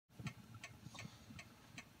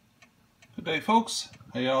Good day, folks.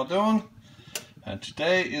 How y'all doing? And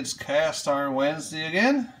today it's Cast Iron Wednesday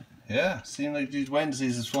again. Yeah, seems like these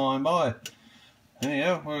Wednesdays is flying by.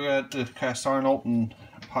 Anyhow, we're at the cast iron open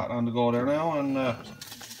pot on the go there now, and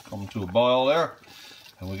coming to a boil there.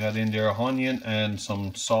 And we got in there onion and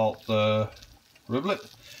some salt riblet.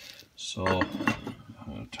 So I'm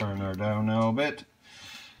gonna turn her down now a bit.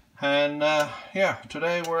 And yeah,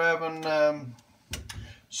 today we're having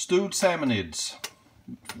stewed salmonids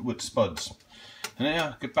with spuds. And yeah,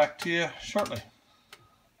 I'll get back to you shortly.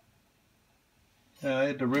 Yeah, I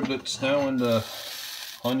had the riblets now and the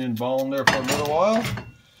onion ball in there for a little while.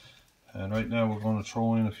 And right now we're going to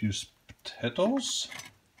throw in a few potatoes.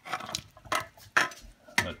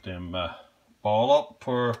 Let them ball up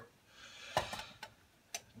for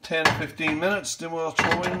 10-15 minutes, then we'll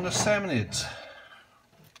throw in the salmonids.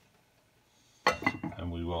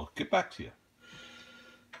 And we will get back to you.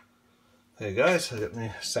 Hey guys, I got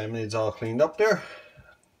my salmonids all cleaned up there.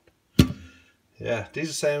 Yeah, these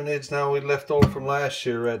are salmonids now we left over from last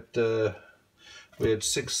year. We had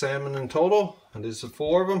 6 salmon in total, and these are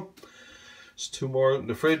 4 of them. There's 2 more in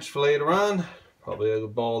the fridge for later on. Probably I'll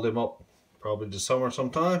ball them up probably this summer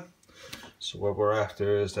sometime. So what we're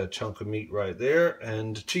after is that chunk of meat right there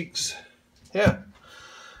and the cheeks. Yeah.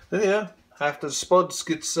 Then yeah, after the spuds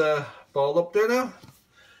gets balled up there now,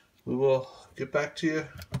 we will get back to you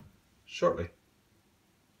shortly.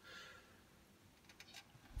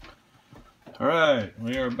 Alright,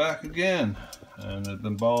 we are back again, and they've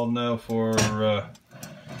been balled now for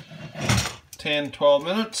 10-12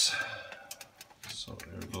 minutes. So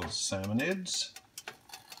there goes salmonids.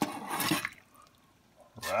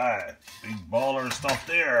 Right, big baller stuff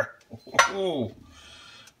there. Oh,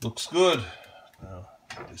 looks good. Now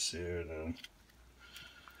get this here then.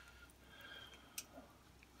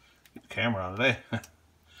 Get the camera on today.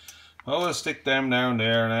 Well, we'll stick them down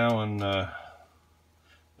there now and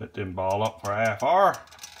let them ball up for a half hour,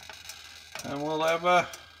 and we'll have a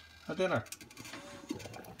dinner.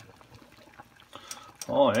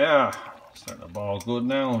 Oh yeah, starting to ball good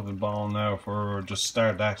now. We've been balling now for just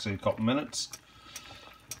started actually a couple minutes.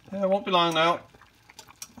 Yeah, it won't be long now.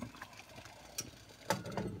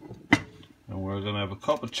 And we're gonna have a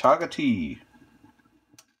cup of chaga tea.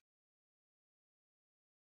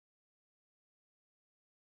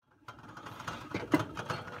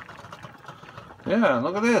 Yeah,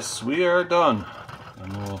 look at this. We are done.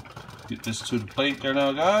 And we'll get this to the plate there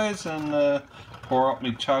now, guys, and pour up my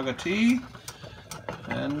chaga tea,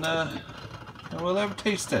 and we'll have a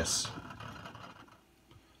taste test.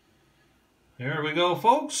 There we go,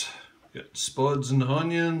 folks. Got spuds and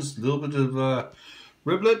onions, a little bit of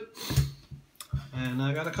riblet, and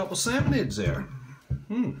I got a couple salmonids there.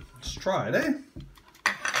 Let's try it, eh?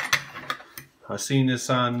 I seen this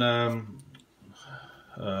on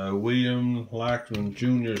William Lackman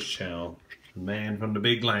Jr.'s channel, the man from the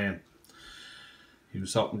big land. He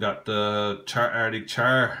was up and got the Arctic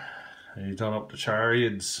char, and he done up the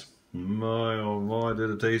charids. My oh my,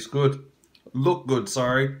 did it taste good. Look good,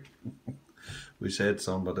 sorry. We said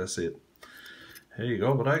some, but that's it. Here you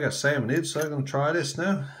go, but I got salmonids, so I'm going to try this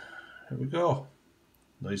now. Here we go.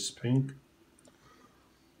 Nice pink.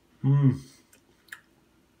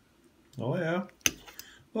 Oh yeah.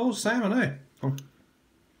 Oh, salmon, eh?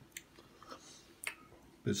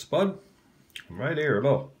 Bit spud. Right here,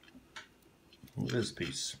 look. Look at this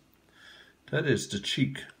piece. That is the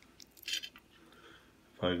cheek.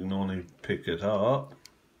 If I can only pick it up.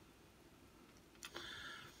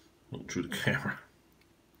 Look through the camera.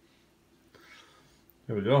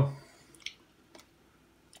 There we go.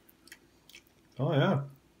 Oh yeah.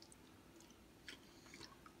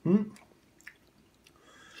 I'm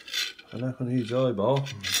not going to use the eyeball.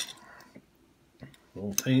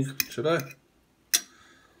 Don't think, should I?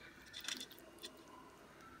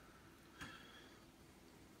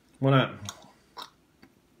 Why not?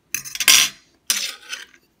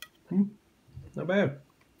 Not bad.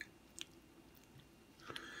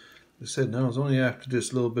 I said now it's only after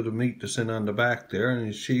this little bit of meat that's in on the back there and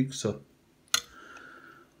his cheeks, so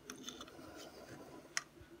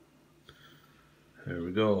there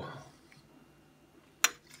we go.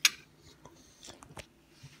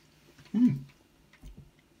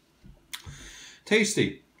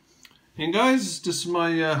 Tasty. And guys, this is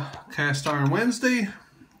my Cast Iron Wednesday.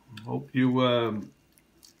 Hope you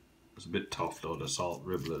it's a bit tough though, the salt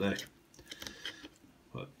riblet, eh?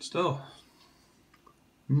 But still.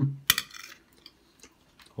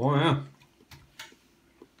 Oh yeah.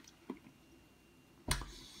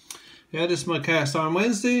 Yeah, this is my Cast Iron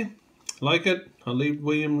Wednesday. Like it, I'll leave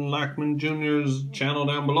William Lackman Jr.'s channel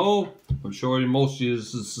down below. I'm sure most of you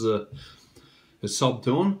is sub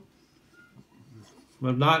to him.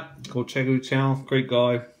 If not, go check out his channel. Great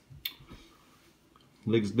guy.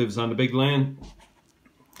 Lives on the big land.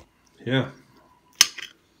 Yeah.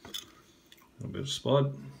 A bit of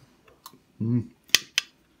spud.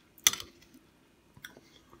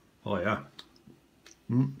 Oh yeah.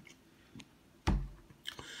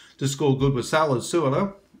 This goes good with salads too,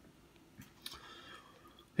 hello.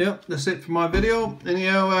 Yeah, that's it for my video.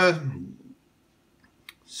 Anyhow,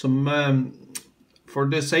 for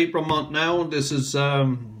this April month now, this is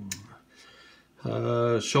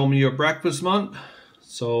show me your breakfast month.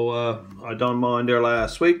 So I done mine there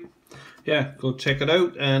last week. Yeah, go check it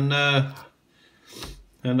out, and the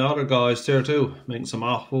other guys there too, making some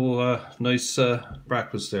awful nice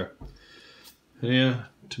breakfast there. Yeah,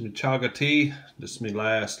 to my chaga tea. This is my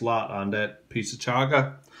last lot on that piece of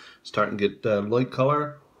chaga. Starting to get light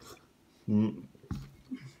color.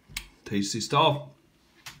 Tasty stuff.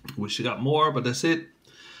 Wish you got more, but that's it.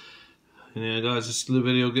 And yeah, guys, this little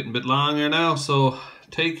video getting a bit long here now, so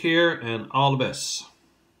take care and all the best.